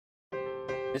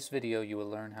In this video you will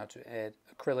learn how to add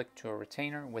acrylic to a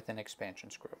retainer with an expansion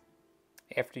screw.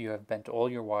 After you have bent all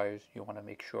your wires, you want to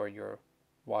make sure your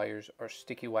wires are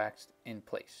sticky waxed in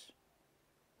place.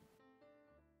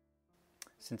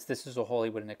 Since this is a Holley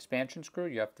with an expansion screw,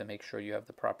 you have to make sure you have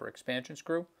the proper expansion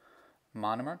screw,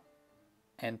 monomer,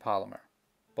 and polymer,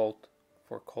 both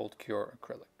for cold cure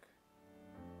acrylic.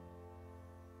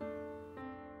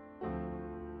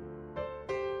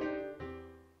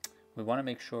 We want to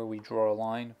make sure we draw a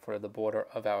line for the border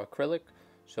of our acrylic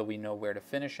so we know where to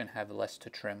finish and have less to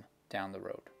trim down the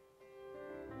road.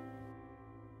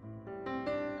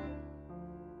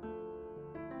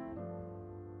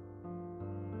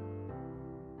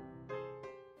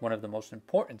 One of the most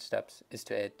important steps is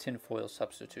to add tinfoil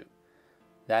substitute.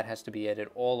 That has to be added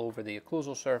all over the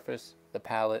occlusal surface, the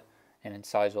palette, and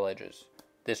incisal edges.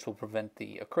 This will prevent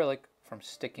the acrylic from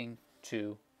sticking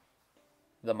to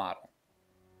the model.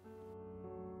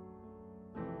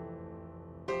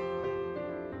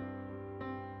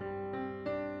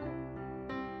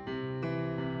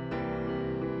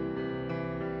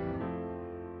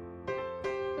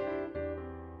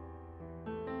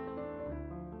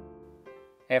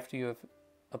 After you have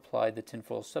applied the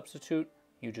tinfoil substitute,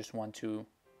 you just want to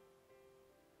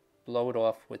blow it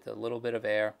off with a little bit of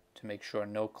air to make sure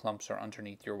no clumps are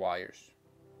underneath your wires.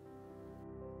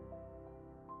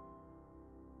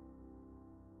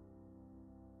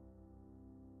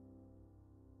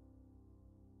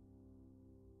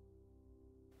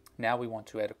 Now we want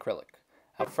to add acrylic.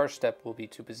 Our first step will be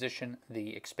to position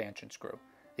the expansion screw.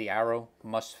 The arrow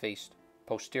must face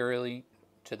posteriorly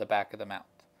to the back of the mount.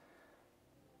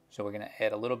 So we're going to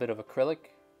add a little bit of acrylic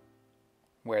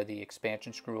where the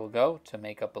expansion screw will go to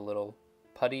make up a little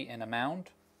putty and a mound.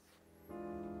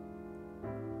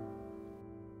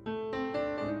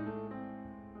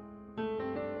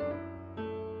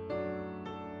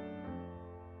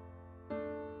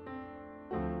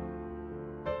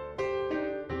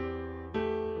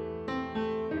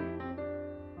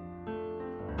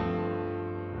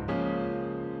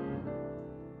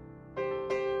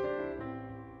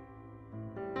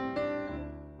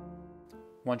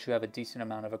 Once you have a decent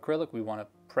amount of acrylic, we want to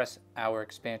press our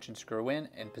expansion screw in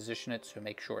and position it to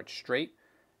make sure it's straight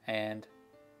and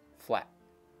flat.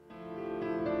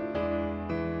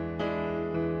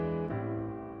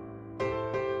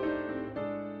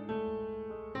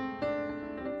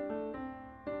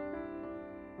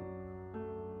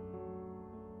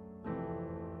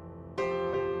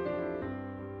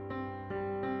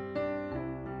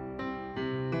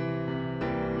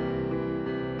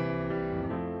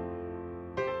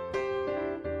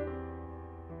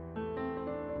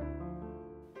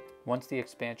 Once the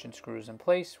expansion screw is in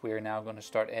place, we are now going to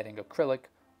start adding acrylic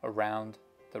around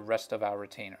the rest of our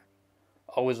retainer.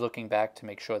 Always looking back to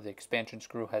make sure the expansion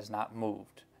screw has not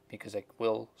moved, because it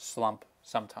will slump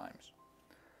sometimes.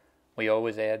 We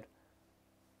always add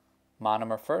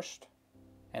monomer first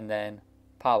and then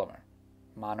polymer.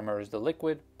 Monomer is the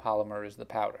liquid, polymer is the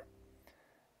powder.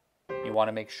 You want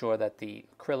to make sure that the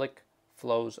acrylic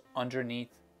flows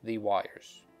underneath the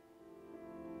wires.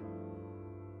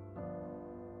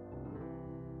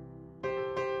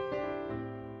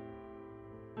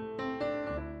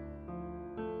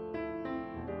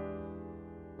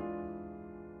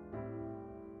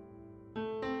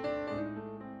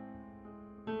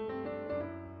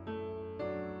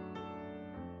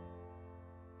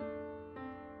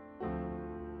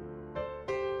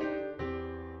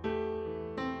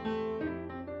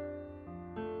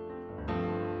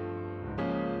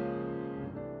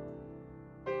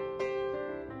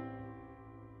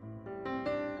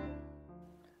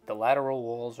 The lateral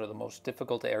walls are the most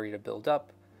difficult area to build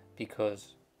up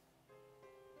because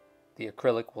the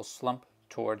acrylic will slump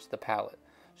towards the palette.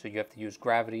 So you have to use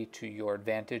gravity to your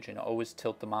advantage and always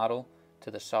tilt the model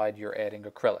to the side you're adding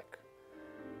acrylic.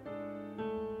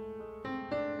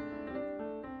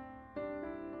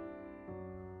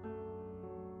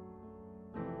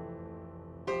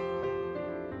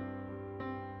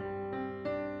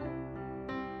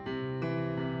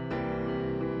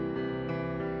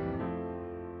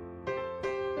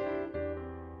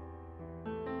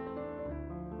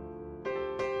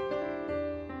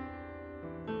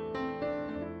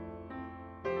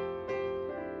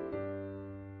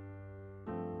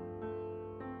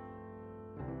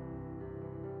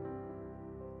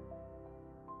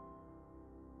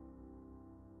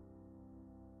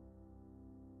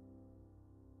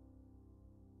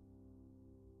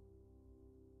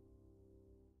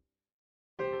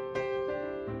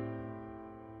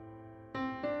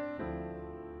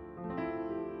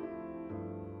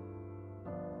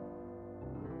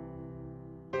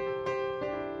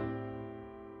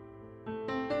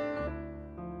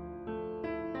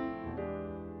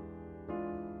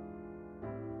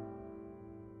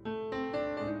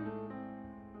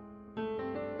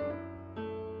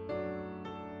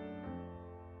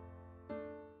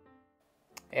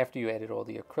 After you added all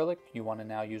the acrylic, you want to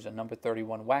now use a number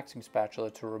 31 waxing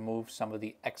spatula to remove some of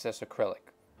the excess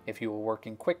acrylic. If you are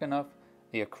working quick enough,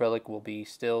 the acrylic will be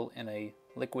still in a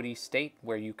liquidy state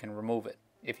where you can remove it.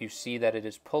 If you see that it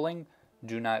is pulling,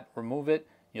 do not remove it,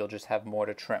 you'll just have more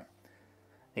to trim.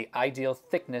 The ideal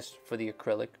thickness for the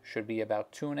acrylic should be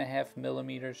about 2.5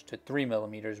 millimeters to 3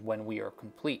 millimeters when we are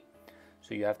complete.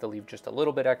 So you have to leave just a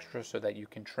little bit extra so that you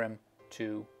can trim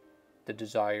to the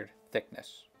desired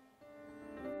thickness.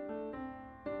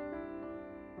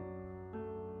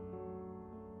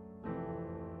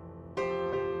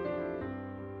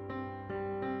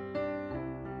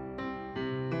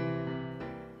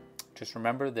 Just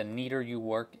remember, the neater you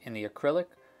work in the acrylic,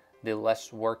 the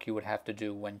less work you would have to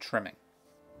do when trimming.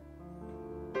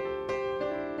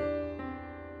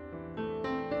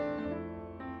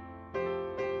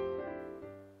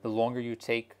 The longer you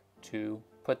take to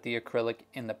put the acrylic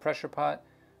in the pressure pot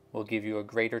will give you a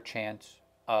greater chance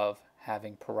of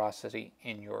having porosity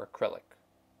in your acrylic.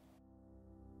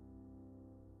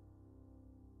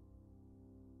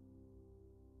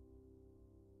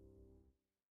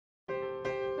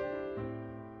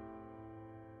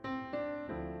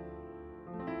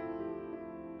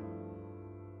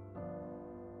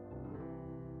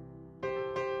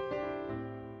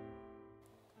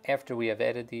 After we have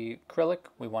added the acrylic,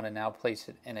 we want to now place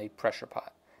it in a pressure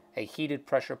pot. A heated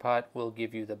pressure pot will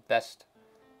give you the best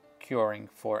curing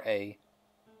for a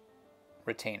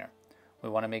retainer. We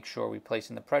want to make sure we place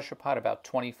in the pressure pot about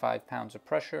 25 pounds of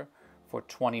pressure for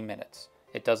 20 minutes.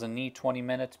 It doesn't need 20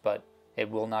 minutes, but it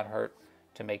will not hurt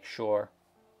to make sure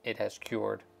it has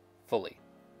cured fully.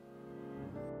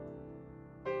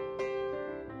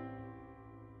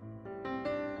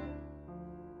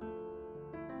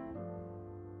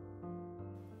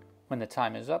 When the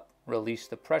time is up, release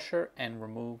the pressure and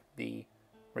remove the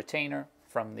retainer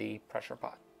from the pressure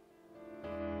pot.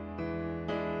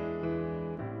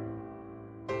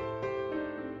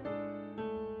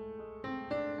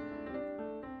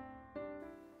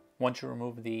 Once you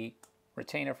remove the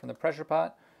retainer from the pressure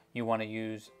pot, you want to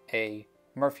use a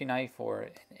Murphy knife or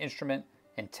an instrument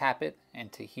and tap it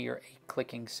and to hear a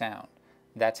clicking sound.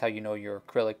 That's how you know your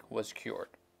acrylic was cured.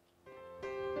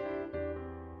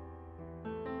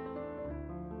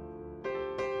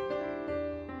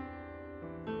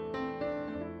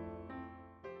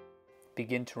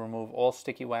 Begin to remove all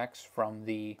sticky wax from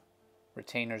the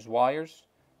retainer's wires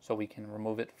so we can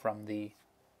remove it from the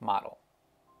model.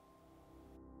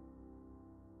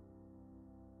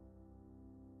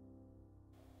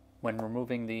 When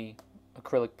removing the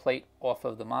acrylic plate off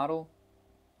of the model,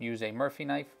 use a Murphy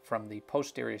knife from the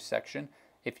posterior section.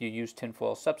 If you use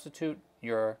tinfoil substitute,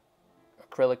 your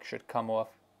acrylic should come off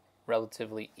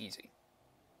relatively easy.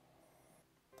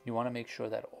 You want to make sure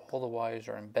that all the wires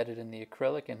are embedded in the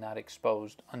acrylic and not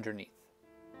exposed underneath.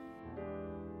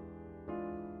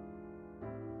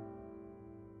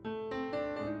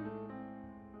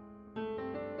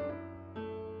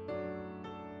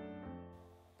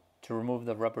 To remove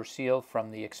the rubber seal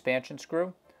from the expansion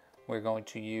screw, we're going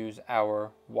to use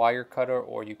our wire cutter,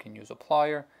 or you can use a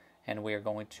plier, and we are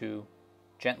going to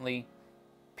gently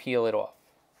peel it off.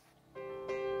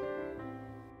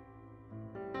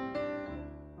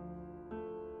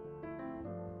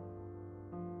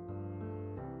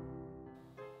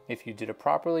 If you did it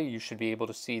properly, you should be able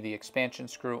to see the expansion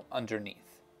screw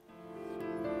underneath.